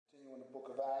book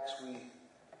of Acts. We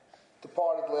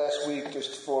departed last week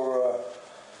just for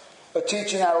a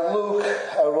teaching out of Luke.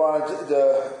 I wanted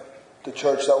the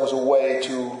church that was away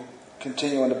to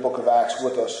continue in the book of Acts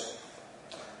with us.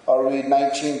 I'll read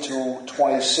 19 to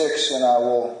 26, and I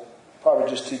will probably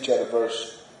just teach out of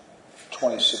verse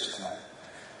 26 tonight.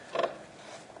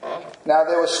 Now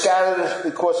they were scattered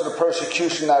because of the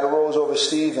persecution that arose over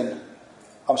Stephen.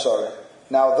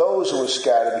 Now those who were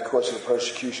scattered because of the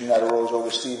persecution that arose over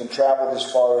Stephen traveled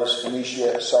as far as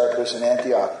Phoenicia, Cyprus, and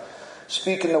Antioch,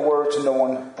 speaking the word to no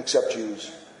one except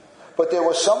Jews. But there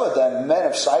were some of them, men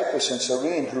of Cyprus and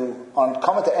Cyrene, who, on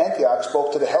coming to Antioch,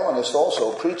 spoke to the Hellenists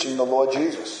also, preaching the Lord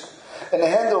Jesus. And the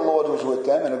hand of the Lord was with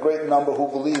them, and a great number who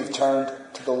believed turned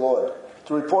to the Lord.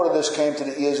 The report of this came to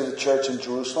the ears of the church in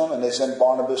Jerusalem, and they sent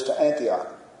Barnabas to Antioch.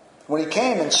 When he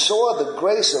came and saw the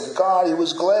grace of God, he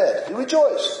was glad. He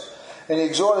rejoiced. And he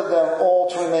exhorted them all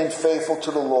to remain faithful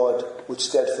to the Lord with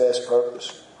steadfast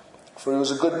purpose. For he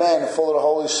was a good man and full of the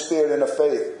Holy Spirit and of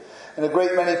faith. And a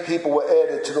great many people were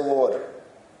added to the Lord.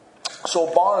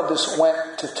 So Barnabas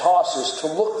went to Tarsus to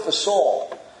look for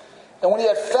Saul. And when he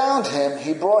had found him,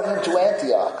 he brought him to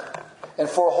Antioch. And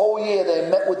for a whole year they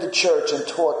met with the church and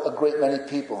taught a great many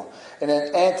people. And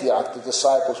in Antioch the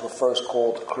disciples were first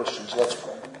called Christians. Let's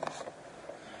pray.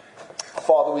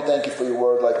 Father, we thank you for your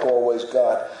word like always,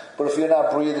 God. But if you're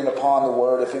not breathing upon the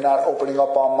word, if you're not opening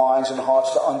up our minds and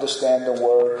hearts to understand the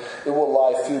word, it will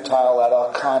lie futile at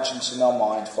our conscience and our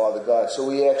mind, Father God. So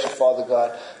we ask you, Father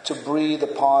God, to breathe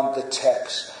upon the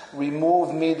text.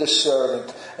 Remove me, the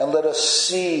servant, and let us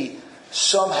see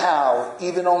somehow,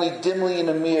 even only dimly in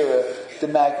a mirror, the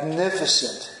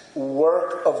magnificent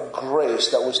work of grace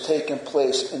that was taking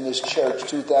place in this church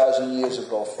 2,000 years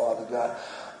ago, Father God,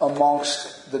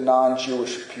 amongst the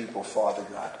non-Jewish people, Father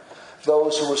God.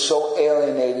 Those who were so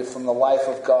alienated from the life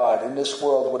of God in this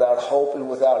world without hope and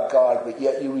without God, but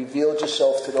yet you revealed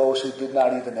yourself to those who did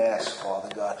not even ask,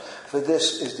 Father God. For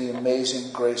this is the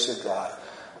amazing grace of God.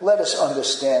 Let us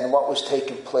understand what was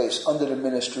taking place under the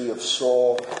ministry of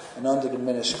Saul and under the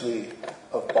ministry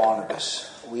of Barnabas.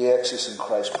 We ask this in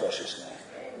Christ's precious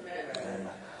name. Amen.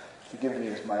 Forgive me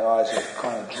as my eyes are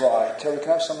kind of dry. Terry, can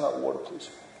I have some of that water, please?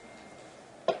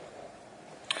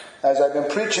 As I've been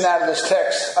preaching out of this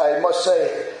text, I must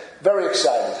say, very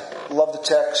excited. Love the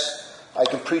text. I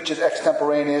can preach it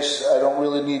extemporaneous. I don't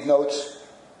really need notes.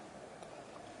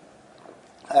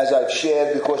 As I've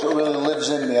shared, because it really lives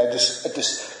in me. This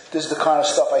is the kind of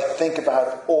stuff I think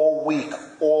about all week,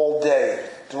 all day,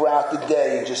 throughout the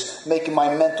day, and just making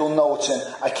my mental notes. And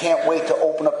I can't wait to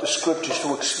open up the scriptures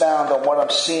to expound on what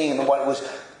I'm seeing and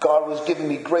God was giving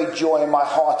me great joy in my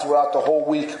heart throughout the whole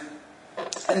week.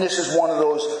 And this is one of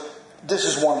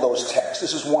those texts.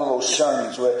 This is one of those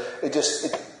sermons where it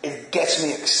gets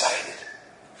me excited.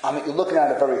 I mean, you're looking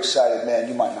at a very excited man.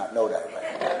 You might not know that,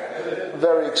 right?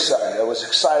 Very excited. I was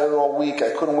excited all week.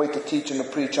 I couldn't wait to teach and to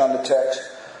preach on the text.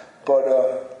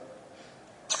 But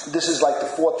this is like the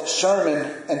fourth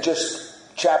sermon in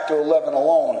just chapter 11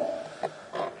 alone.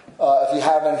 If you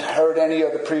haven't heard any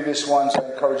of the previous ones,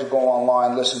 I encourage you to go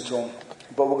online, listen to them.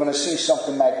 But we're going to see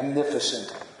something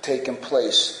magnificent taking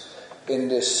place in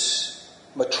this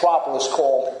metropolis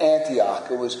called Antioch.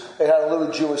 It had a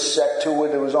little Jewish sect to it.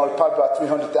 There was only probably about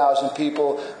 300,000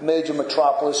 people, major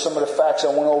metropolis. Some of the facts I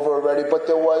went over already, but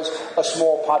there was a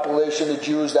small population of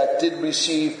Jews that did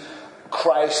receive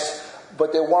Christ,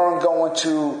 but they weren't going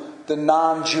to the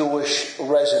non-Jewish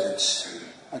residents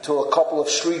until a couple of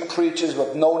street preachers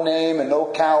with no name and no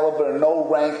caliber and no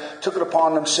rank took it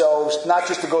upon themselves not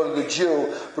just to go to the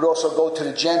Jew, but also go to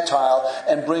the Gentile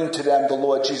and bring to them the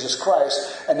Lord Jesus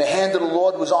Christ. And the hand of the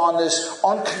Lord was on this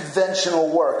unconventional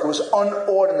work. It was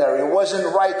unordinary. It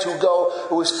wasn't right to go.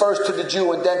 It was first to the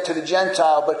Jew and then to the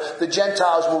Gentile, but the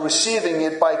Gentiles were receiving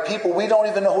it by people we don't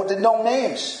even know who did no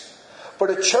names. But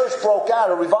a church broke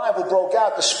out, a revival broke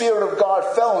out, the Spirit of God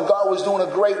fell, and God was doing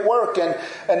a great work.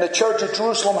 And the church at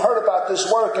Jerusalem heard about this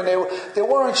work, and they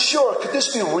weren't sure, could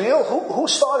this be real? Who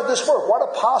started this work? What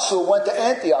apostle went to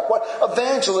Antioch? What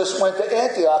evangelist went to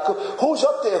Antioch? Who's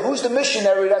up there? Who's the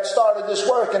missionary that started this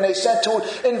work? And they sent to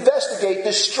investigate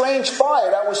this strange fire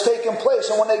that was taking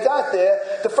place. And when they got there,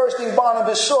 the first thing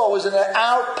Barnabas saw was an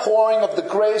outpouring of the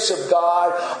grace of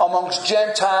God amongst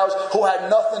Gentiles who had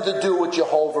nothing to do with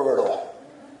Jehovah at all.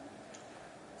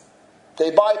 They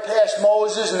bypassed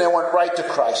Moses and they went right to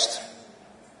Christ.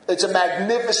 It's a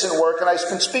magnificent work, and I've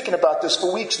been speaking about this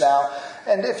for weeks now.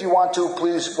 And if you want to,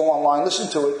 please go online,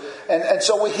 listen to it. And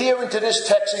so we're here into this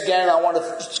text again. I want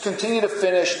to continue to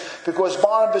finish because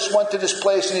Barnabas went to this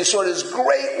place and he saw this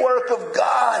great work of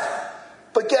God.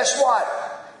 But guess what?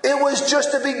 It was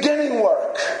just the beginning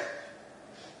work.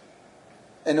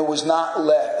 And it was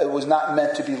not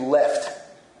meant to be left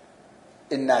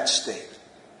in that state.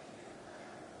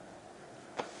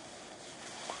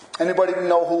 Anybody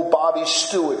know who Bobby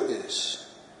Stewart is?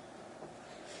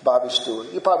 Bobby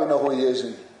Stewart. You probably know who he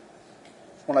is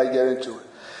when I get into it.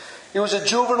 He was a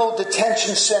juvenile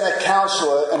detention center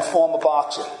counselor and former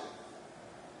boxer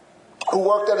who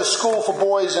worked at a school for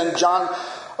boys in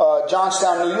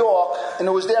Johnstown, New York. And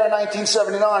it was there in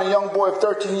 1979, a young boy of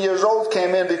 13 years old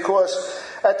came in because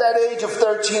at that age of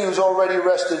 13 he was already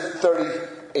arrested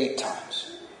 38 times.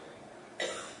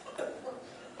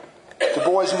 The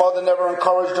boy's mother never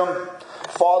encouraged him.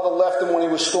 Father left him when he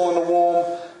was still in the womb.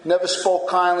 Never spoke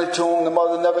kindly to him. The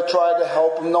mother never tried to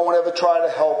help him. No one ever tried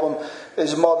to help him.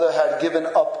 His mother had given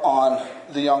up on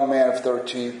the young man of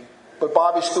 13. But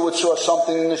Bobby Stewart saw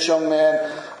something in this young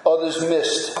man others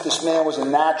missed. This man was a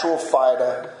natural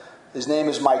fighter. His name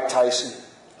is Mike Tyson.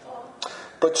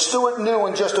 But Stewart knew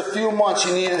in just a few months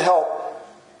he needed help.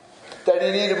 That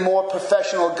he needed more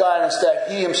professional guidance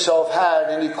that he himself had.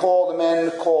 And he called a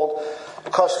man called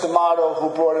Cus D'Amato,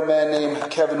 who brought a man named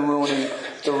Kevin Rooney.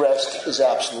 The rest is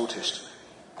absolute history.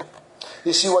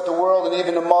 You see, what the world and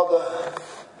even the mother,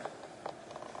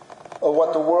 or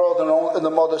what the world and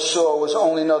the mother saw was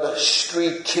only another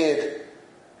street kid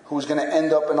who was going to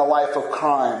end up in a life of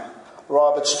crime.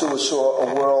 Robert Stewart saw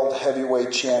a world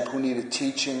heavyweight champ who needed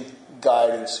teaching,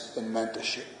 guidance, and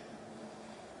mentorship.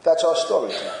 That's our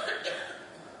story tonight.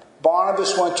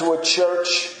 Barnabas went to a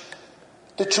church.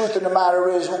 The truth of the matter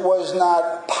is, it was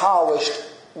not polished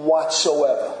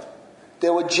whatsoever. They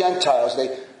were Gentiles.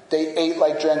 They ate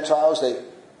like Gentiles. They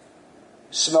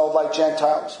smelled like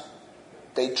Gentiles.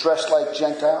 They dressed like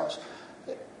Gentiles.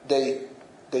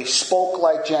 They spoke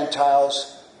like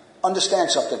Gentiles. Understand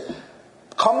something.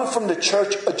 Coming from the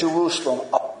church of Jerusalem,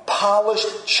 a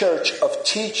polished church of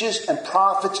teachers and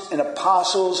prophets and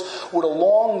apostles with a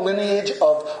long lineage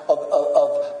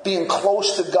of being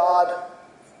close to God,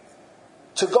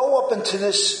 to go up into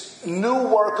this new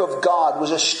work of God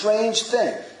was a strange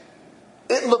thing.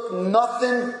 It looked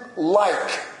nothing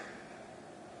like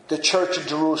the church of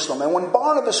Jerusalem. And when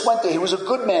Barnabas went there, he was a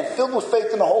good man, filled with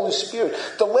faith in the Holy Spirit.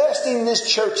 The last thing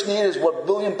this church needed, is what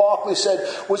William Barclay said,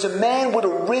 was a man with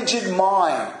a rigid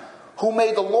mind who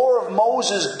made the law of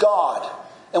Moses God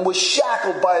and was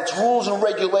shackled by its rules and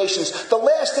regulations. The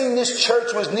last thing this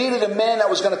church was needed, a man that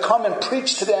was going to come and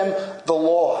preach to them the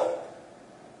law.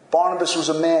 Barnabas was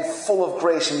a man full of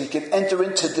grace, and he could enter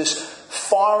into this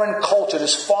foreign culture,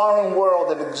 this foreign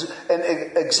world,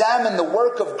 and examine the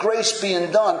work of grace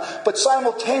being done. But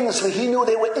simultaneously, he knew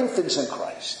they were infants in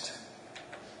Christ.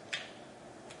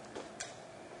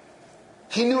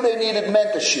 He knew they needed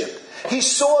mentorship. He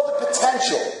saw the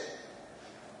potential.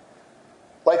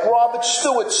 Like Robert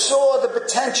Stewart saw the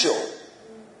potential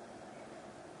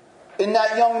in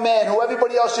that young man who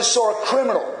everybody else just saw a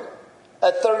criminal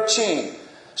at 13.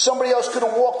 Somebody else could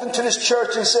have walked into this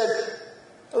church and said,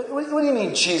 what do you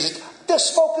mean, Jesus? They're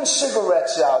smoking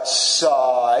cigarettes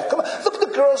outside. Come on, look, the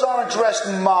girls aren't dressed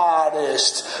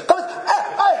modest. Come on,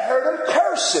 I heard them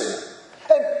cursing.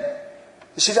 And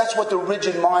you see, that's what the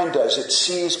rigid mind does. It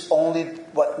sees only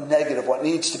what negative, what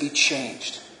needs to be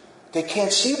changed. They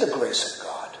can't see the grace of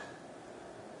God.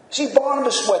 See,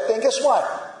 Barnabas went there, and guess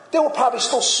what? They were probably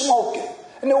still smoking.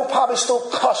 And they were probably still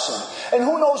cussing. And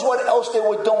who knows what else they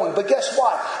were doing. But guess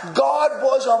what? God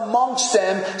was amongst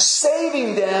them,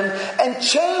 saving them and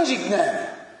changing them.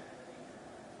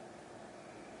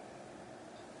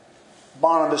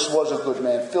 Barnabas was a good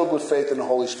man, filled with faith in the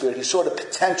Holy Spirit. He saw the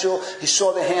potential. He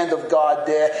saw the hand of God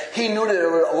there. He knew that there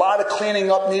were a lot of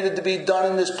cleaning up needed to be done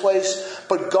in this place.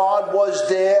 But God was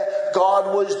there.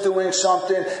 God was doing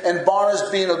something. And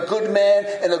Barnabas, being a good man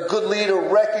and a good leader,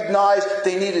 recognized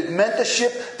they needed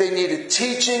mentorship, they needed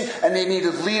teaching, and they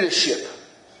needed leadership.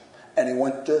 And he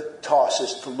went to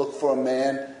Tarsus to look for a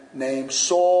man named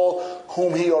Saul,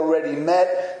 whom he already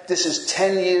met. This is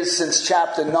 10 years since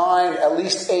chapter 9, at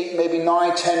least 8, maybe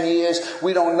 9, 10 years.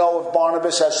 We don't know if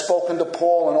Barnabas has spoken to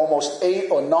Paul in almost 8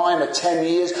 or 9 or 10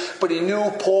 years, but he knew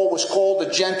Paul was called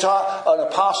a Gentile, an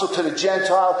apostle to the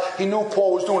Gentile. He knew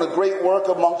Paul was doing a great work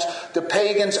amongst the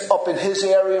pagans up in his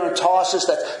area in Tarsus,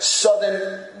 that's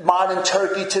southern modern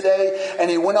Turkey today. And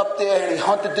he went up there and he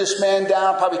hunted this man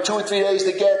down, probably 2 or 3 days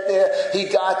to get there. He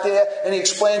got there and he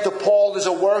explained to Paul, there's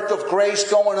a work of grace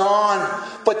going on,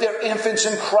 but they're infants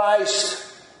in Christ.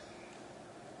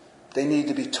 They need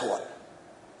to be taught.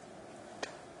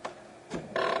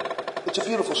 It's a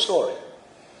beautiful story.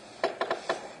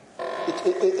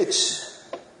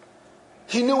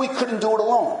 He knew he couldn't do it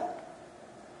alone.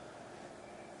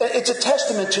 It's a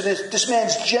testament to this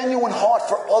man's genuine heart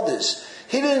for others.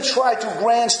 He didn't try to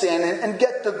grandstand and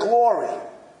get the glory.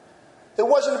 It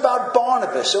wasn't about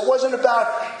Barnabas. It wasn't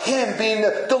about him being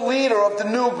the leader of the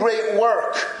new great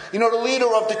work. The leader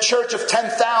of the church of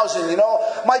 10,000.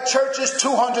 My church is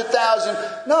 200,000.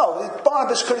 No,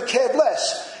 Barnabas could have cared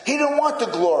less. He didn't want the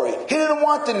glory. He didn't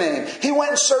want the name. He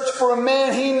went and searched for a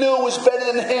man he knew was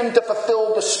better than him to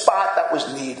fulfill the spot that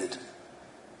was needed.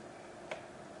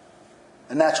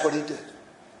 And that's what he did.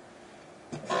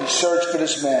 He searched for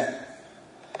this man.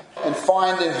 And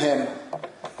finding him,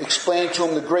 explained to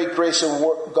him the great grace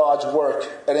of God's work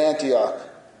at Antioch.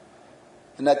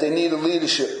 And that they needed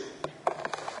leadership.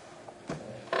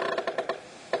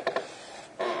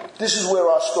 This is where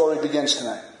our story begins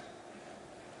tonight.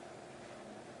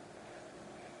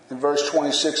 In verse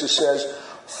 26 it says,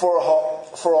 For a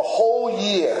whole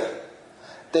year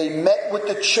they met with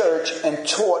the church and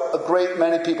taught a great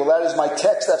many people. That is my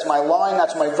text, that's my line,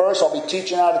 that's my verse. I'll be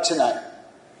teaching out of tonight.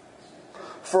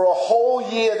 For a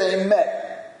whole year they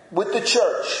met with the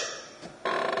church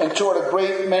and taught a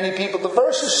great many people. The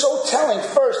verse is so telling,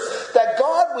 first, that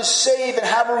God was saved and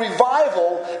have a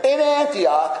revival in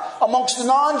Antioch amongst the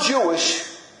non-Jewish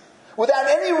without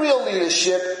any real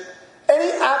leadership, any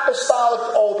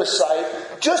apostolic oversight,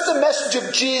 just the message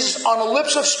of Jesus on the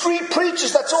lips of street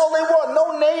preachers. That's all they were.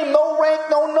 No name, no rank,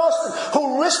 no nothing.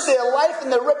 Who risked their life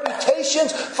and their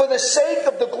reputations for the sake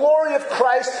of the glory of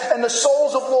Christ and the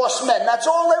souls of lost men. That's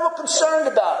all they were concerned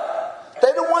about. They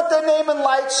didn't want their name in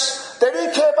lights. They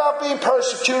didn't care about being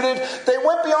persecuted. They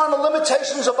went beyond the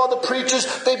limitations of other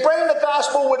preachers. They bring the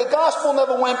gospel where the gospel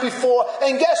never went before.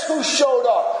 And guess who showed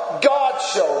up? God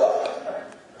showed up.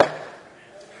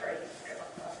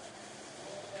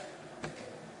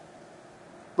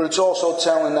 But it's also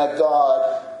telling that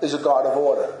God is a God of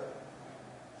order.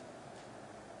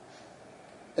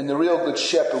 And the real good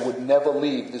shepherd would never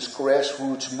leave this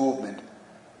grassroots movement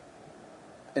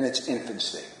in its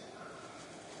infancy.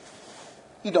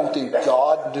 You don't think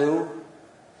God knew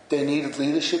they needed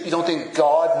leadership? You don't think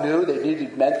God knew they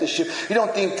needed mentorship? You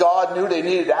don't think God knew they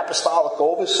needed apostolic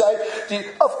oversight?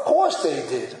 Of course they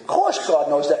did. Of course God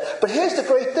knows that. But here's the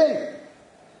great thing.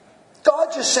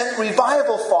 God just sent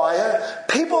revival fire.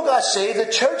 People got saved.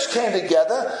 The church came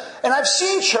together. And I've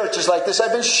seen churches like this.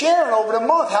 I've been sharing over the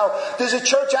month how there's a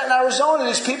church out in Arizona.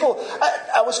 These people,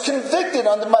 I was convicted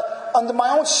under my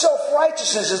own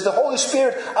self-righteousness as the Holy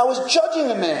Spirit. I was judging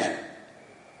a man.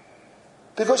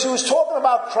 Because he was talking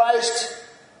about Christ,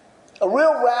 a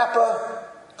real rapper,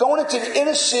 going into the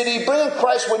inner city, bringing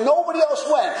Christ where nobody else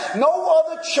went. No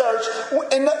other church,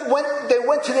 they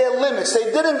went to their limits. They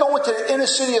didn't go into the inner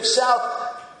city of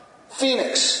South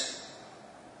Phoenix.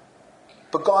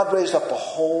 But God raised up a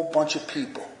whole bunch of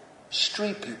people,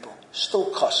 street people,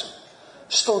 still cussing,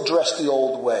 still dressed the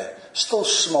old way, still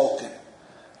smoking,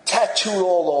 tattooed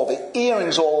all over,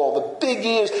 earrings all over, big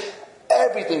ears,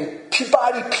 everything,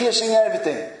 body piercing,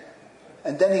 everything.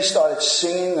 And then he started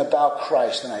singing about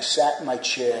Christ, and I sat in my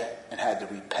chair and had to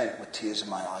repent with tears in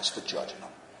my eyes for judging him.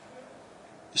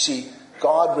 You see,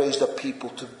 God raised up people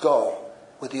to go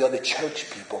where the other church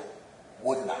people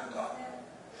would not go.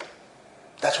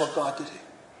 That's what God did here.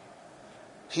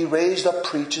 He raised up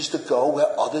preachers to go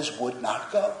where others would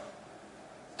not go.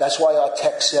 That's why our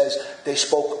text says they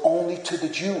spoke only to the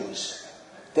Jews.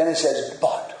 Then it says,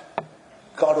 but.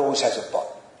 God always has a but.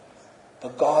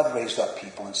 But God raised up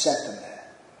people and sent them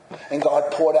there. And God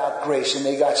poured out grace and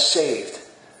they got saved.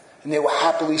 And they were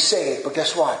happily saved. But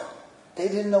guess what? They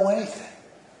didn't know anything.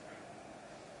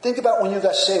 Think about when you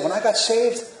got saved. When I got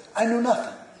saved, I knew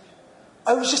nothing.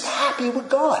 I was just happy with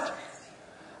God.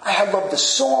 I had loved the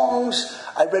songs.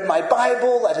 I read my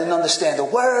Bible. I didn't understand the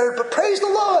word. But praise the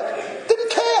Lord.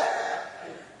 Didn't care.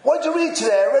 What did you read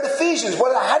today? I read Ephesians.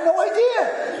 Well, I had no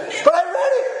idea. But I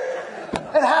read it.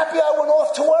 And happy I went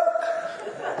off to work.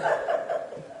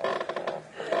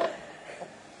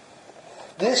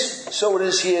 So it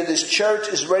is here. This church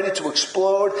is ready to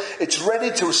explode. It's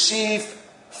ready to receive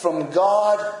from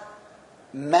God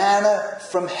manna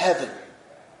from heaven.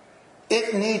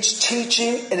 It needs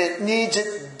teaching and it needs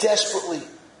it desperately.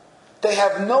 They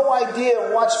have no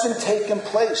idea what's been taking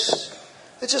place.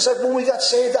 It's just like when we got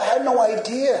saved, I had no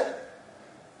idea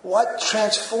what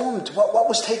transformed, what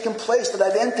was taking place, that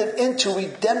I'd entered into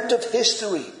redemptive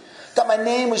history, that my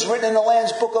name was written in the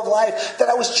Lamb's Book of Life, that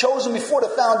I was chosen before the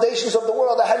foundations of the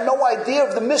world. I had no idea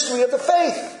of the mystery of the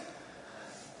faith.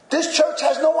 This church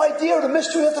has no idea of the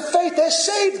mystery of the faith. They're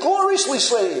saved, gloriously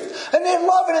saved. And they're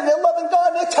loving it, they're loving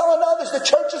God, and they're telling others the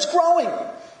church is growing.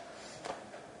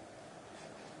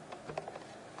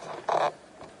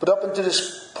 But up until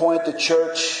this point, the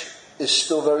church is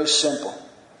still very simple.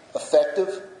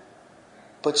 effective,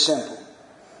 but simple.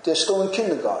 They're still in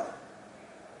kindergarten.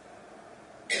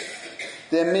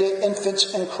 They're mere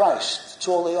infants in Christ. That's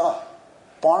all they are.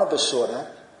 Barnabas saw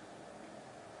that.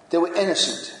 They were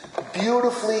innocent.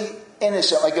 Beautifully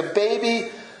innocent. Like a baby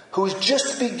who's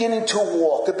just beginning to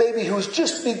walk. A baby who's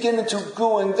just beginning to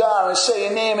goo and gar and say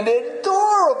a name. And they're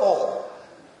adorable.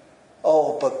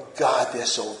 Oh, but God, they're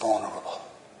so vulnerable.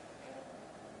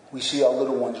 We see our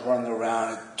little ones running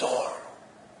around, adorable.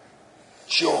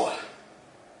 Joy.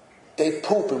 They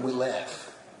poop and we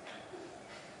laugh.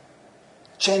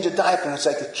 Change a diaper and it's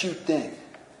like a cute thing.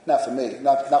 Not for me,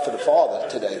 not for the father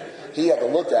today. He had to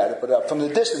look at it, but from the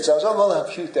distance I was, oh, well,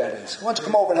 how cute that is. Why don't you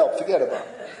come over and help? Forget about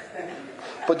it.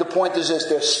 But the point is this,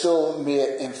 they're still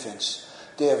mere infants.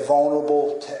 They're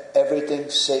vulnerable to everything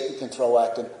Satan can throw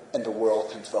at them and the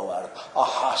world can throw at them. A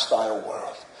hostile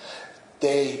world.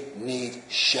 They need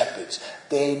shepherds.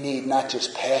 They need not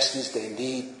just pastors, they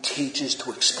need teachers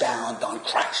to expound on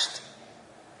Christ.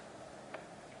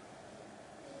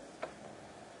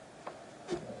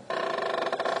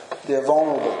 They're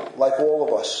vulnerable, like all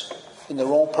of us, in their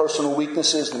own personal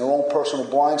weaknesses, in their own personal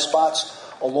blind spots,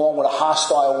 along with a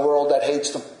hostile world that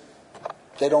hates them.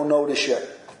 They don't know this yet.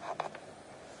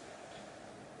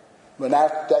 When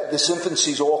this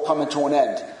infancy is all coming to an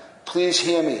end, please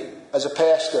hear me as a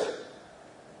pastor.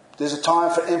 There's a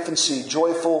time for infancy,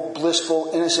 joyful, blissful,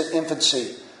 innocent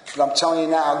infancy. But I'm telling you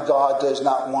now, God does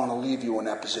not want to leave you in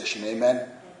that position. Amen?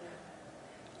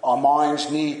 Our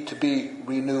minds need to be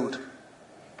renewed.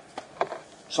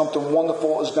 Something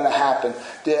wonderful is going to happen.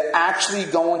 They're actually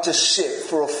going to sit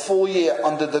for a full year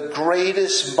under the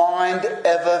greatest mind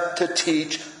ever to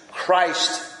teach,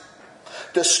 Christ.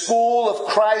 The school of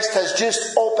Christ has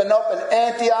just opened up in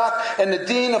Antioch, and the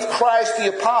dean of Christ,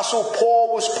 the Apostle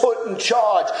Paul, was put in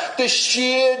charge. The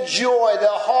sheer joy their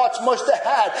hearts must have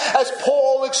had as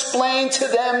Paul explained to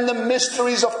them the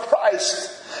mysteries of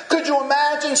Christ. Could you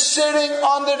imagine sitting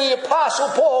under the Apostle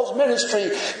Paul's ministry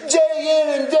day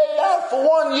in and day out for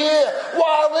 1 year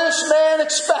while this man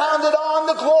expounded on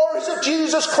the glories of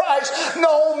Jesus Christ?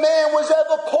 No man was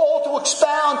ever called to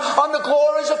expound on the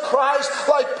glories of Christ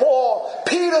like Paul.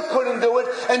 Peter couldn't do it,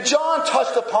 and John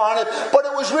touched upon it, but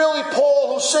it was really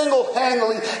Paul who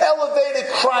single-handedly elevated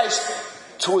Christ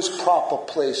to his proper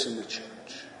place in the church.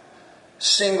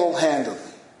 Single-handedly.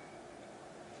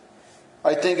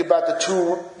 I think about the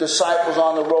two disciples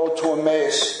on the road to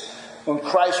Emmaus when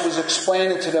Christ was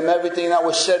explaining to them everything that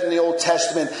was said in the Old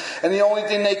Testament. And the only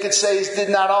thing they could say is, did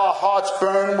not our hearts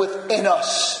burn within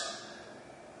us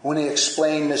when he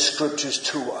explained the scriptures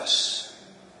to us?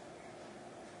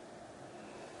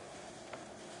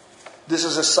 This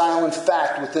is a silent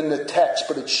fact within the text,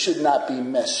 but it should not be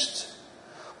missed.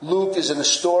 Luke is an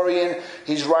historian.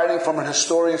 He's writing from an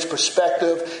historian's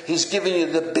perspective. He's giving you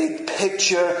the big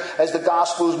picture as the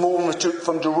gospel is moving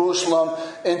from Jerusalem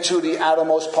into the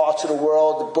outermost parts of the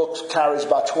world. The book carries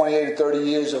about 28 to 30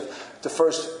 years of the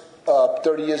first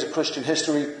 30 years of Christian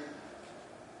history.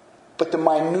 But the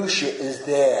minutiae is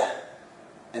there.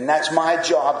 And that's my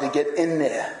job, to get in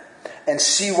there and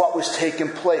see what was taking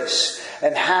place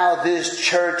and how this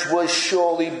church was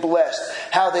surely blessed.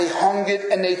 How they hungered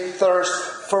and they thirst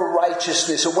for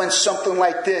righteousness. It went something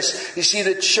like this. You see,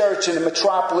 the church in a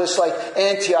metropolis like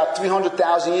Antioch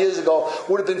 300,000 years ago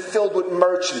would have been filled with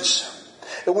merchants.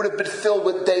 It would have been filled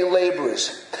with day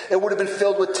laborers. It would have been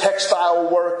filled with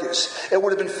textile workers. It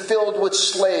would have been filled with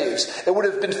slaves. It would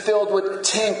have been filled with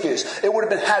tinkers. It would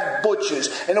have had butchers.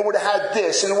 And it would have had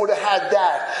this. And it would have had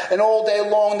that. And all day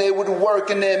long they would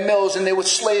work in their mills. And they would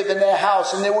slave in their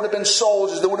house. And there would have been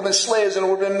soldiers. There would have been slaves. And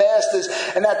there would have been masters.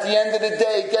 And at the end of the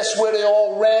day, guess where they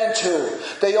all ran to?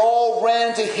 They all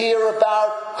ran to hear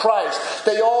about Christ.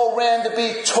 They all ran to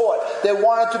be taught. They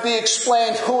wanted to be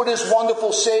explained who this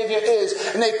wonderful Savior is.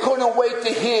 And they couldn't wait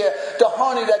to hear the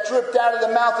honey that dripped out of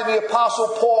the mouth of the Apostle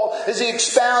Paul as he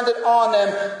expounded on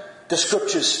them the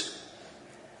scriptures.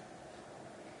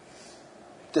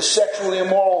 The sexually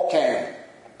immoral came.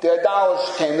 The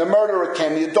idolater came. The murderer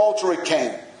came. The adulterer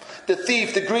came. The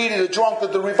thief, the greedy, the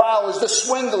drunkard, the revilers, the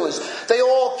swindlers. They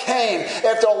all came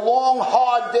after long,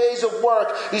 hard days of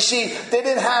work. You see, they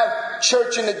didn't have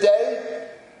church in the day.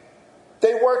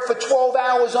 They worked for 12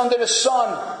 hours under the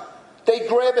sun. They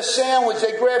grab a sandwich,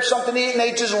 they grab something to eat, and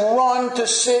they just run to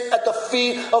sit at the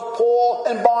feet of Paul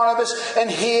and Barnabas and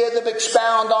hear them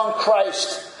expound on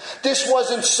Christ. This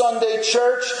wasn't Sunday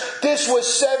church. This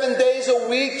was 7 days a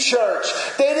week church.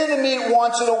 They didn't meet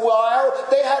once in a while.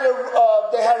 They had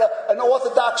an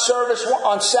Orthodox service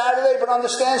on Saturday, but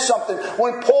understand something.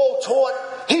 When Paul taught,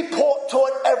 he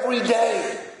taught every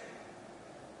day.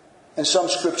 And some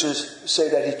scriptures say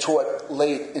that he taught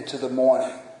late into the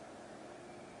morning.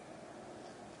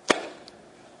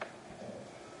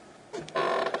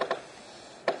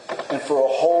 And for a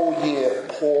whole year,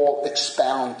 Paul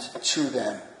expounded to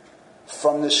them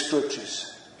from the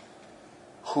scriptures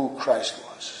who Christ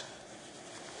was.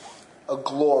 A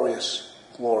glorious,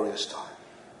 glorious time.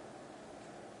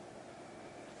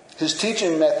 His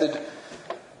teaching method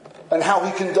and how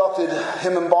he conducted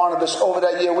him and Barnabas over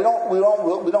that year, we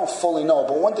don't fully know.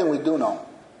 But one thing we do know,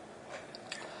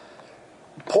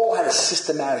 Paul had a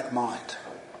systematic mind.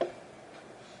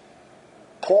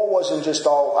 Paul wasn't just,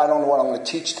 I don't know what I'm going to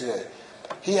teach today.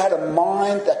 He had a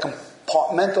mind that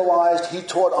compartmentalized. He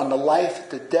taught on the life,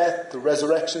 the death, the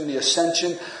resurrection, the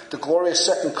ascension, the glorious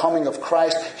second coming of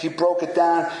Christ. He broke it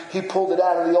down. He pulled it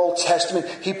out of the Old Testament.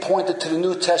 He pointed to the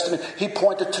New Testament. He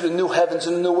pointed to the new heavens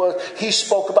and the new earth. He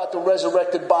spoke about the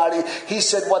resurrected body. He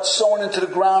said what's sown into the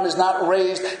ground is not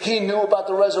raised. He knew about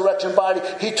the resurrection body.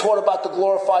 He taught about the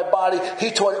glorified body.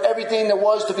 He taught everything there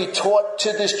was to be taught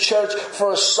to this church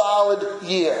for a solid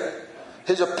year.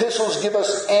 His epistles give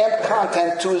us amp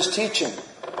content to his teaching.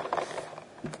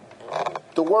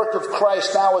 The work of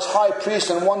Christ now as high priest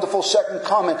and wonderful second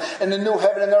coming and the new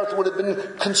heaven and earth would have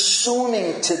been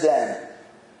consuming to them.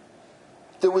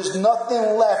 There was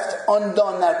nothing left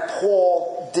undone that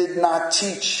Paul did not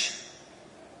teach.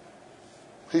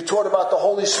 He taught about the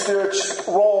Holy Spirit's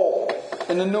role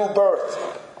in the new birth.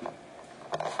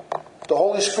 The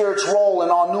Holy Spirit's role in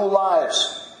our new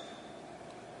lives.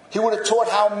 He would have taught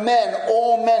how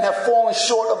all men have fallen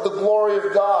short of the glory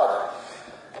of God.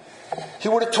 He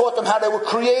would have taught them how they were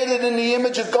created in the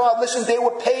image of God. Listen, they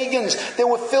were pagans. They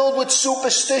were filled with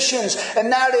superstitions. And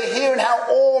now they're hearing how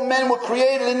all men were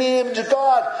created in the image of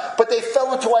God. But they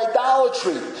fell into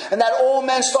idolatry. And that all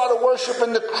men started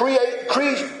worshiping the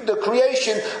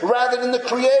creation rather than the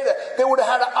Creator. They would have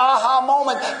had an aha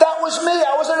moment. That was me.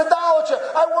 I was an idolater.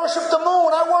 I worshiped the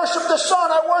moon. I worshiped the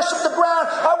sun. I worshiped the ground.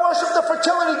 I worshiped the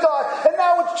fertility God. And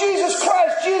now it's Jesus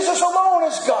Christ. Jesus alone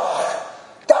is God.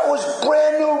 That was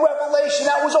brand new revelation.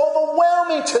 That was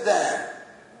overwhelming to them.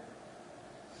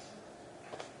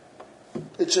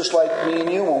 It's just like me and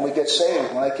you when we get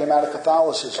saved, when I came out of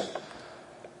Catholicism.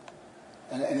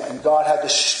 And God had to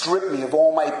strip me of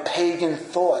all my pagan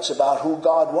thoughts about who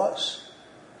God was.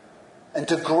 And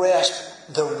to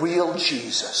grasp the real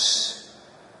Jesus.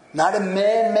 Not a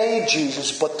man-made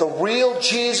Jesus, but the real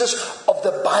Jesus of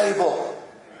the Bible.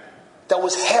 That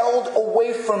was held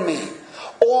away from me.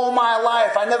 All my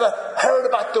life, I never heard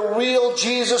about the real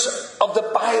Jesus of the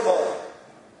Bible.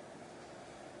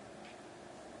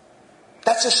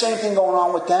 That's the same thing going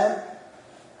on with them.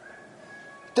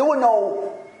 There were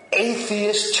no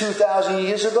atheists 2,000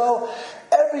 years ago.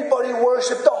 Everybody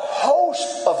worshipped a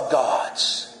host of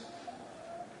gods.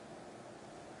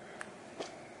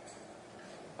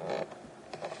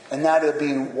 And now they're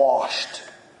being washed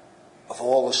of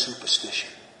all the superstition.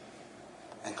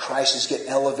 And Christ is getting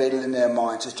elevated in their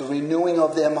minds. It's the renewing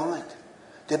of their mind.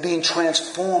 They're being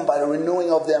transformed by the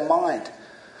renewing of their mind.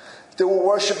 They were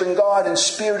worshiping God in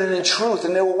spirit and in truth.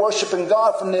 And they were worshiping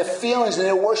God from their feelings. And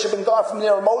they were worshiping God from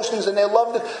their emotions. And they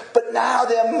loved it. But now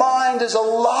their mind is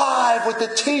alive with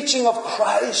the teaching of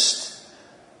Christ.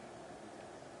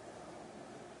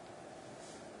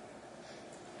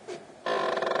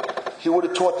 He would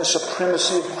have taught the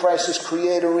supremacy of Christ as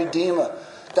Creator and Redeemer.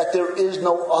 That there is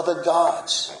no other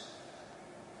gods.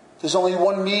 There's only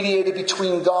one mediator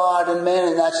between God and man,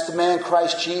 and that's the man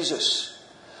Christ Jesus.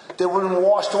 They would have been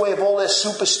washed away of all their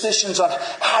superstitions on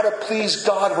how to please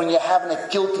God when you're having a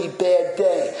guilty, bad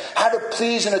day. How to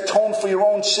please and atone for your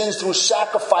own sins through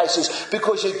sacrifices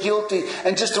because you're guilty.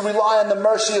 And just to rely on the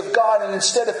mercy of God. And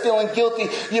instead of feeling guilty,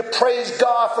 you praise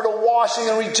God for the washing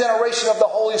and regeneration of the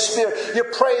Holy Spirit. You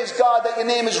praise God that your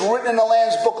name is written in the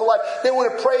Lamb's Book of Life. They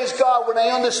would have praised God when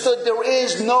they understood there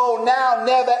is no, now,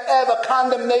 never, ever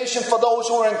condemnation for those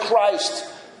who are in Christ.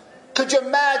 Could you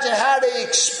imagine how they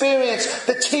experienced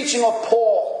the teaching of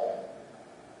Paul?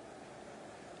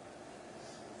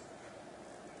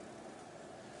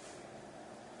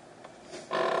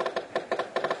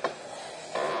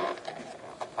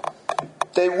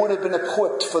 They would have been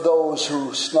equipped for those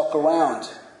who snuck around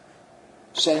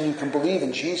saying you can believe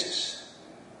in Jesus,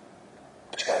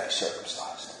 but you got to be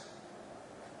circumcised.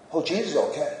 Oh, Jesus is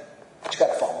okay, but you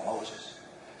got to follow Moses.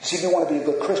 You see, if you want to be a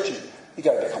good Christian, you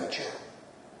got to become a Jew.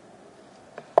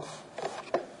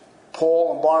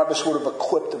 Paul and Barnabas would have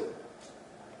equipped them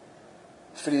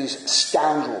for these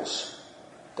scoundrels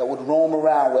that would roam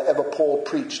around wherever Paul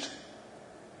preached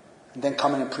and then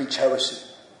come in and preach heresy.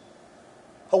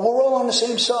 Oh, we're all on the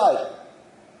same side.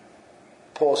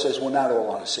 Paul says we're not all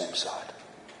on the same side.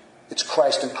 It's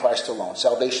Christ and Christ alone.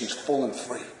 Salvation's full and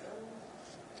free.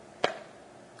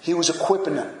 He was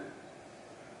equipping them.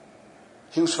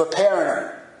 He was preparing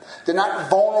them. They're not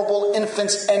vulnerable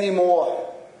infants anymore.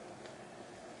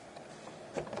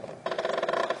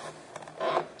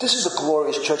 This is a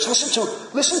glorious church.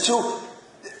 Listen to,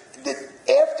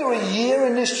 after a year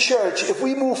in this church, if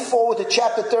we move forward to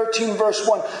chapter 13, verse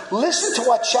 1, listen to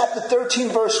what chapter 13,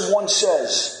 verse 1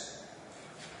 says.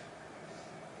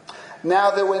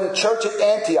 Now they were in church at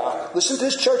Antioch. Listen to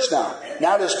this church now.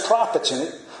 Now there's prophets in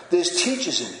it. There's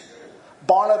teachers in it.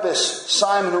 Barnabas,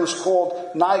 Simon, who's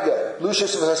called Niger,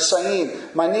 Lucius of Syene,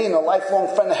 Manaen, a lifelong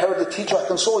friend of Herod the teacher at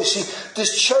Console. You see,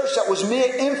 this church that was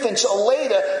mere infants,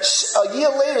 a year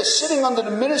later, sitting under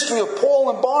the ministry of Paul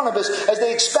and Barnabas as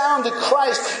they expounded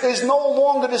Christ, is no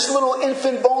longer this little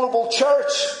infant, vulnerable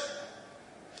church.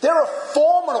 They're a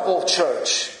formidable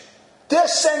church. They're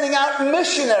sending out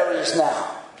missionaries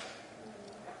now.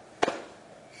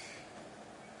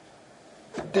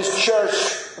 This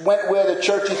church went where the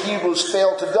church of Hebrews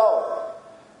failed to go.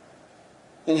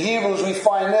 In Hebrews we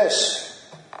find this.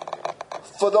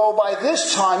 For though by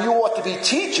this time you ought to be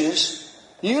teachers,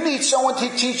 you need someone to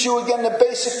teach you again the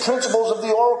basic principles of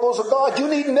the oracles of God. You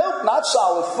need milk, not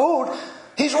solid food.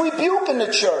 He's rebuking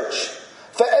the church.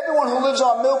 For everyone who lives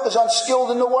on milk is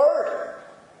unskilled in the word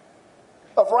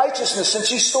of righteousness, since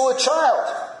he's still a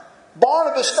child.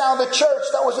 Barnabas found a church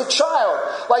that was a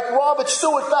child. Like Robert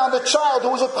Stewart found a child who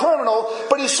was a criminal,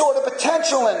 but he saw the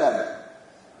potential in them.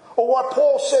 Or what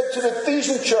Paul said to the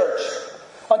Ephesian church,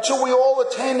 until we all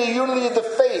attain the unity of the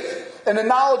faith and the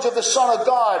knowledge of the Son of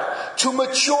God, to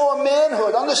mature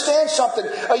manhood. Understand something.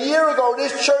 A year ago,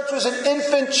 this church was an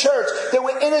infant church. They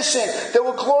were innocent. They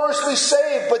were gloriously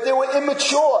saved, but they were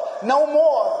immature. No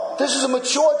more. This is a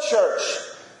mature church.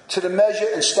 To the measure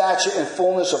and stature and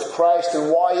fullness of Christ. And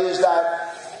why is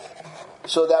that?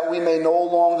 So that we may no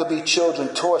longer be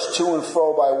children, tossed to and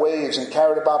fro by waves and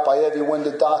carried about by every wind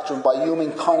of doctrine, by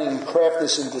human cunning and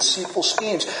craftiness and deceitful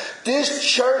schemes. This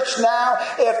church now,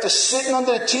 after sitting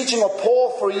under the teaching of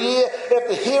Paul for a year,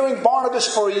 after hearing Barnabas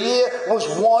for a year, was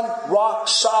one rock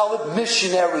solid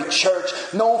missionary church,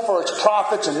 known for its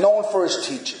prophets and known for its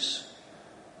teachers.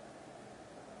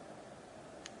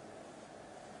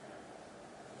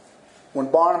 When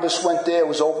Barnabas went there, it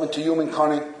was open to human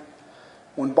cunning.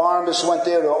 When Barnabas went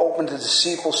there, they were open to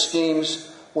deceitful schemes.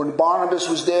 When Barnabas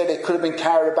was there, they could have been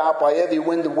carried about by every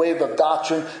wind and wave of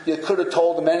doctrine. You could have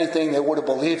told them anything, they would have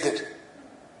believed it.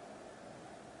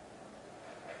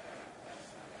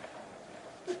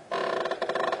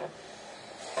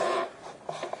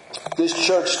 This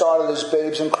church started as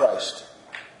babes in Christ,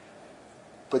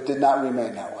 but did not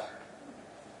remain that way.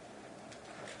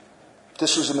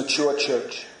 This was a mature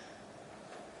church.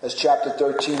 As chapter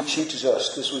 13 teaches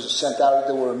us, this was sent out,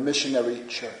 they were a missionary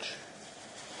church.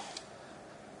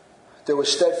 They were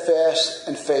steadfast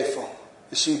and faithful.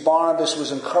 You see, Barnabas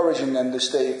was encouraging them to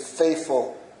stay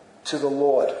faithful to the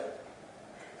Lord,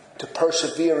 to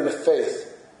persevere in the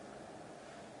faith.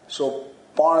 So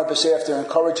Barnabas, after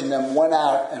encouraging them, went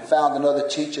out and found another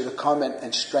teacher to come in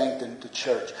and strengthen the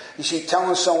church. You see,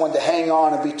 telling someone to hang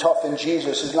on and be tough in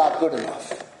Jesus is not good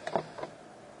enough.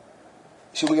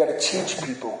 See, we got to teach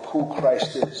people who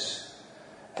Christ is.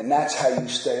 And that's how you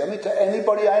stay. I mean, to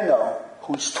anybody I know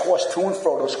who's tossed to and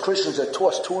fro, those Christians that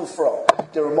toss to and fro,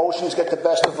 their emotions get the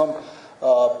best of them.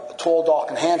 Tall, dark,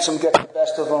 and handsome gets the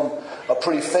best of them. A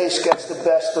pretty face gets the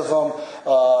best of them.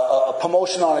 A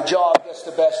promotion on a job gets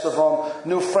the best of them.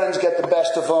 New friends get the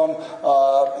best of them.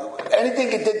 Anything,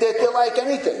 they're like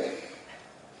anything.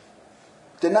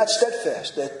 They're not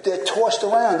steadfast. They're tossed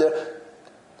around.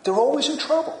 They're always in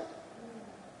trouble.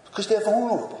 Because they're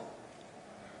vulnerable.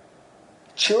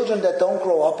 Children that don't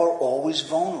grow up are always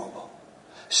vulnerable.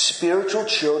 Spiritual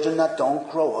children that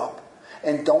don't grow up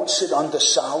and don't sit under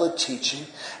solid teaching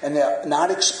and they're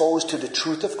not exposed to the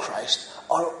truth of Christ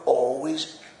are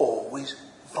always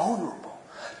vulnerable.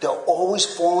 They're always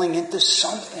falling into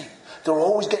something. They're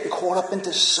always getting caught up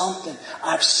into something.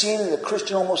 I've seen it, a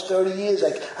Christian almost 30 years.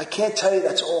 I can't tell you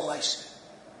that's all I see.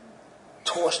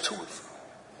 Tossed to and fro.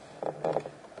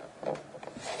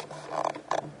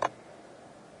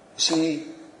 See,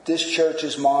 this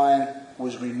church's mind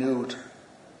was renewed.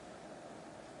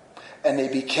 And they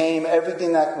became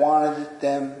everything that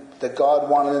God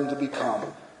wanted them to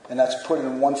become. And that's put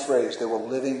in one phrase. They were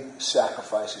living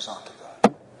sacrifices unto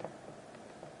God.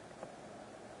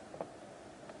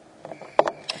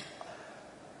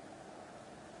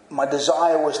 My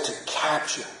desire was to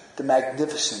capture the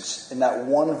magnificence in that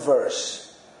one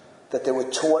verse that they were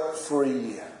taught for a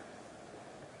year.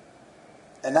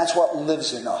 And that's what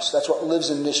lives in us. That's what lives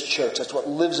in this church. That's what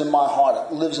lives in my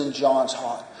heart. It lives in John's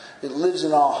heart. It lives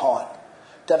in our heart.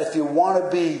 That if you want to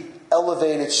be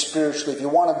elevated spiritually, if you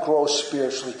want to grow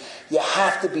spiritually, you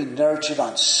have to be nurtured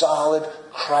on solid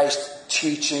Christ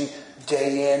teaching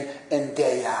day in and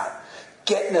day out.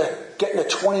 Getting a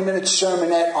 20-minute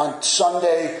sermonette on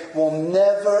Sunday will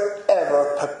never,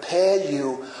 ever prepare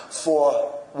you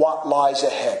for what lies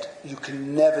ahead. You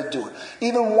can never do it.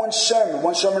 Even one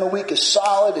sermon a week is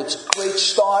solid. It's a great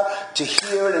start to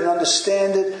hear it and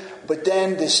understand it. But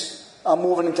then I'm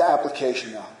moving into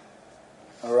application now.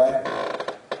 All right?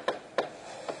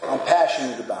 I'm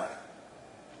passionate about it.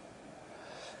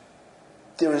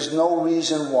 There is no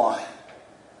reason why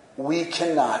we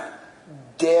cannot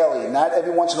daily, not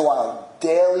every once in a while,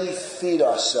 daily feed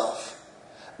ourselves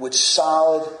with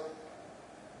solid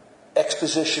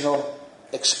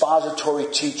expository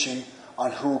teaching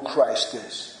on who Christ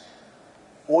is.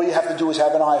 All you have to do is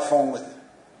have an iPhone with it.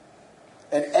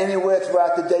 And anywhere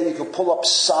throughout the day you can pull up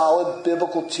solid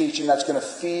biblical teaching that's going to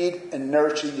feed and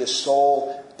nurture your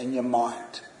soul and your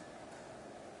mind.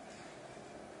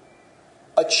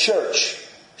 A church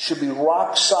should be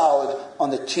rock solid on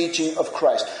the teaching of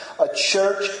Christ. A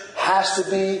church has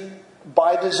to be,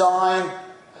 by design,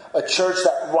 a church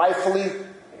that rightfully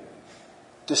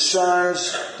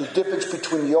discerns the difference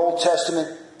between the Old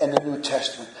Testament and the New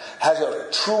Testament. Has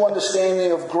a true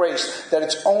understanding of grace, that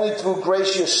it's only through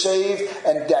grace you're saved,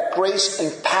 and that grace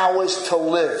empowers to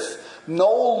live. No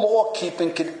law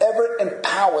keeping could ever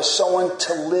empower someone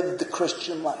to live the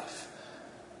Christian life.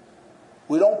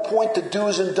 We don't point to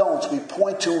do's and don'ts. We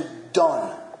point to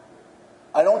done.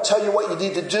 I don't tell you what you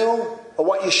need to do or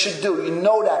what you should do. You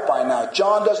know that by now.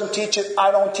 John doesn't teach it.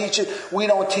 I don't teach it. We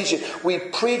don't teach it. We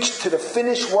preach to the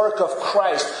finished work of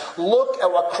Christ. Look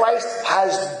at what Christ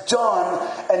has done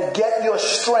and get your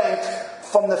strength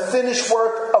from the finished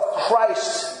work of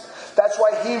Christ. That's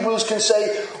why Hebrews can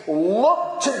say,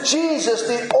 look to Jesus,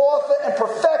 the author and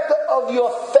perfecter of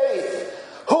your faith,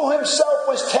 who himself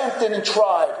was tempted and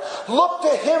tried. Look to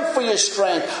him for your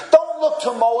strength. Don't look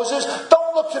to Moses.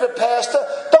 Don't look to the pastor.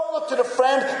 Don't look to the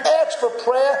friend. Ask for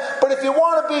prayer. But if you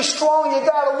want to be strong, you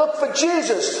got to look for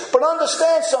Jesus. But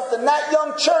understand something. That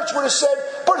young church would have said,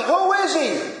 but who is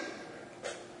he?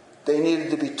 They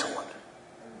needed to be taught.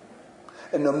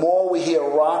 And the more we hear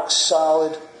rock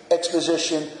solid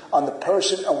exposition on the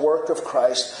person and work of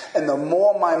Christ, and the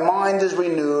more my mind is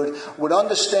renewed with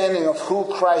understanding of who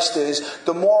Christ is,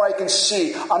 the more I can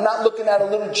see. I'm not looking at a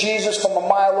little Jesus from a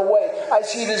mile away. I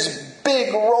see this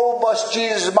big, robust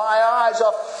Jesus. My eyes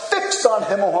are fixed on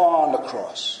him on the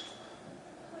cross.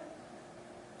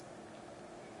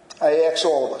 I ask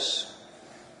all of us,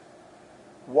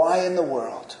 why in the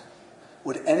world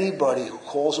would anybody who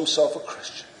calls himself a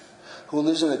Christian, who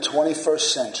lives in the 21st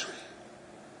century,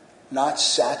 not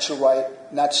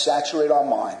saturate our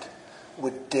mind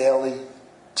with daily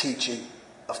teaching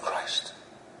of Christ?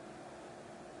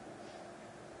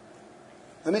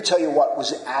 Let me tell you what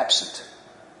was absent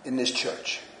in this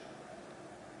church.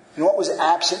 You know what was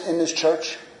absent in this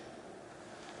church?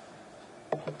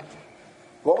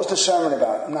 What was the sermon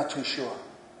about? I'm not too sure.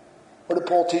 What did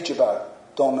Paul teach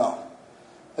about? Don't know.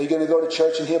 Are you going to go to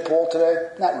church and hear Paul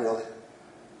today? Not really.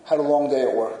 Had a long day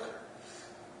at work.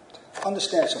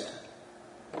 Understand something.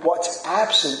 What's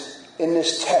absent in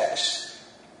this text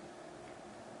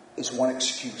is one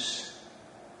excuse.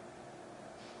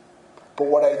 But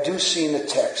what I do see in the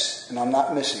text, and I'm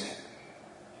not missing it,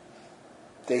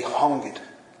 they hungered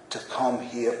to come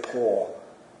hear Paul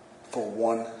for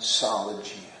one solid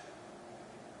year.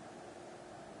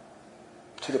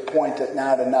 To the point that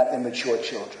now they're not immature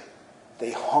children.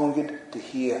 They hungered to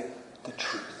hear the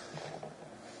truth.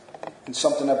 And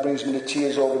something that brings me to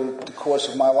tears over the course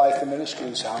of my life in ministry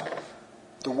is how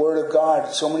the Word of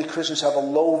God, so many Christians have a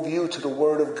low view to the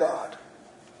Word of God.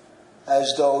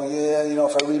 As though,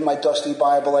 if I read my dusty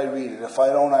Bible, I read it. If I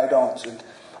don't, I don't. And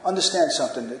understand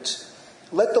something.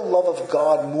 Let the love of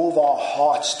God move our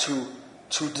hearts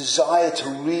to desire to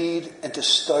read and to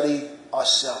study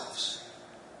ourselves.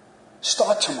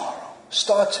 Start tomorrow.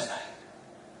 Start tonight.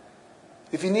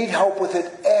 If you need help with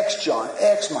it, ask John.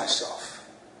 Ask myself.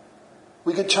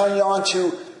 We could turn you on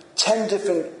to 10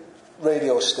 different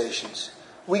radio stations.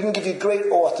 We can give you great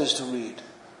authors to read.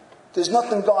 There's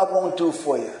nothing God won't do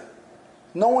for you.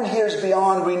 No one here is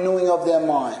beyond renewing of their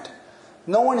mind.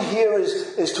 No one here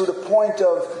is to the point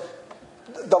of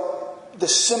the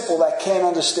simple that can't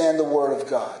understand the Word of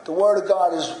God. The Word of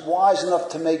God is wise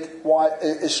enough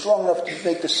is strong enough to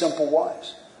make the simple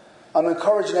wise. I'm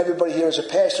encouraging everybody here as a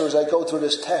pastor as I go through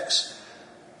this text.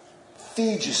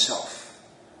 Feed yourself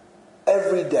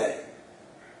every day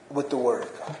with the Word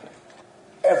of God.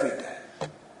 Every day.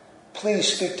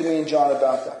 Please speak to me and John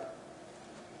about that.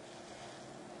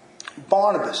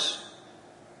 Barnabas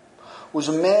was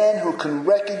a man who can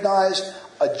recognize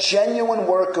a genuine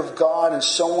work of God in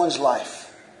someone's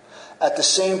life. At the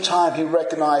same time, he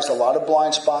recognized a lot of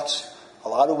blind spots, a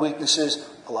lot of weaknesses,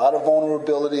 a lot of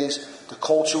vulnerabilities. The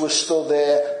culture was still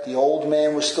there. The old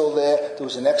man was still there. There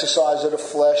was an exercise of the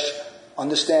flesh.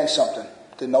 Understand something.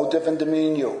 They're no different than me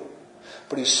and you.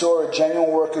 But he saw a genuine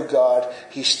work of God.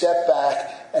 He stepped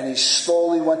back and he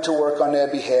slowly went to work on their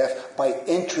behalf by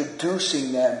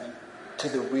introducing them to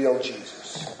the real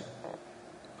Jesus.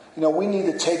 You know, we need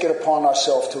to take it upon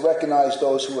ourselves to recognize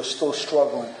those who are still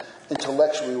struggling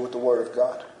intellectually with the Word of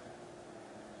God.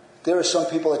 There are some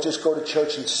people that just go to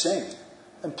church and sing.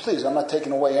 And please, I'm not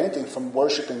taking away anything from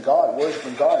worshiping God.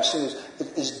 Worshiping God and singing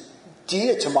is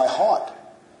dear to my heart.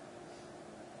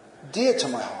 Dear to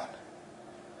my heart.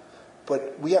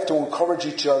 But we have to encourage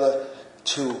each other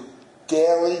to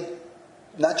daily,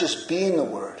 not just be in the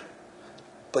Word,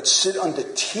 but sit under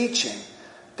teaching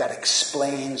that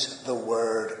explains the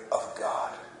Word of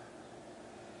God.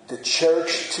 The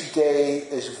church today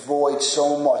is void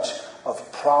so much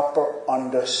of proper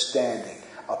understanding,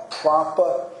 a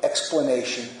proper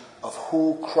explanation of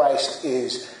who Christ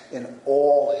is in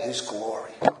all His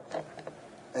glory.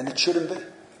 And it shouldn't be.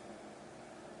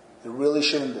 It really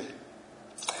shouldn't be.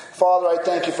 Father, I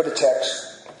thank you for the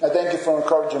text. I thank you for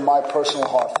encouraging my personal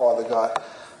heart, Father God.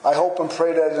 I hope and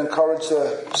pray that it encouraged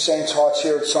the saints' hearts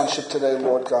here at Sonship today,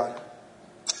 Lord God.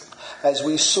 As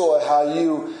we saw how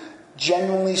you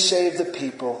genuinely saved the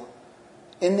people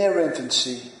in their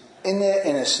infancy, in their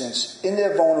innocence, in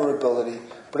their vulnerability.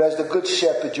 But as the good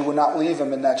shepherd, you would not leave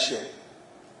them in that shape.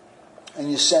 And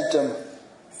you sent them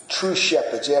true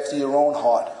shepherds after your own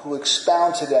heart who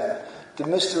expound to them the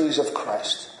mysteries of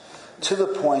Christ, to the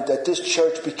point that this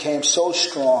church became so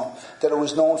strong that it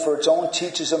was known for its own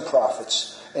teachers and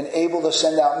prophets and able to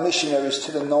send out missionaries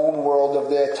to the known world of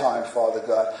their time, Father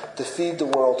God, to feed the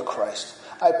world to Christ.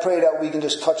 I pray that we can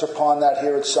just touch upon that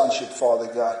here at Sonship,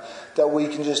 Father God, that we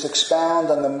can just expound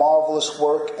on the marvelous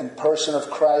work and person of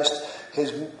Christ,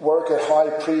 His work at High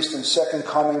Priest and Second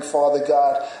Coming, Father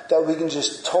God, that we can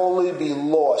just totally be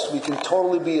lost. We can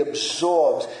totally be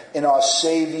absorbed in our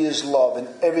Savior's love and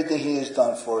everything He has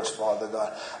done for us, Father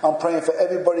God. I'm praying for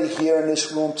everybody here in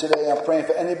this room today. I'm praying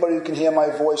for anybody who can hear my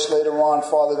voice later on,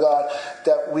 Father God,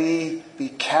 that we be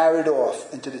carried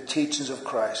off into the teachings of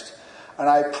Christ. And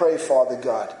I pray, Father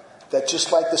God, that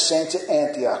just like the saints at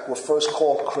Antioch were first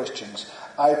called Christians,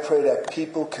 I pray that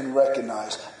people can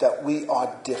recognize that we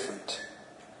are different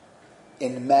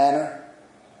in manner,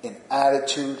 in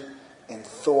attitude, in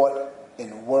thought,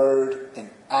 in word,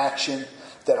 in action,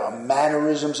 that our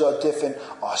mannerisms are different,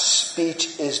 our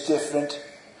speech is different,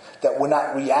 that we're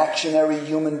not reactionary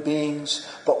human beings,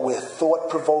 but we're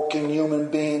thought-provoking human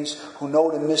beings who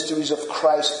know the mysteries of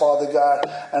Christ, Father God.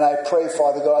 And I pray,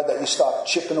 Father God, that you stop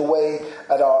chipping away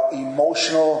at our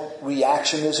emotional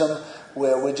reactionism,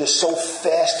 where we're just so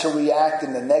fast to react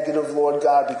in the negative, Lord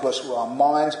God, because our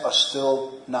minds are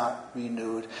still not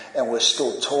renewed, and we're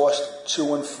still tossed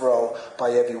to and fro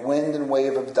by every wind and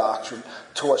wave of doctrine,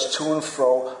 tossed to and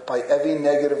fro by every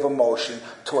negative emotion,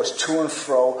 tossed to and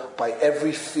fro by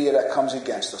every fear that comes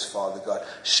against us, Father God.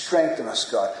 Strengthen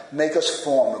us, God. Make us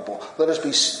formidable. Let us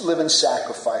be living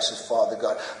sacrifices, Father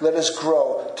God. Let us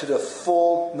grow to the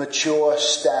full, mature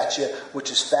stature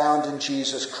which is found in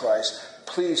Jesus Christ.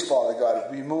 Please, Father God,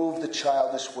 remove the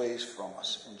childish ways from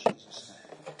us. In Jesus' name.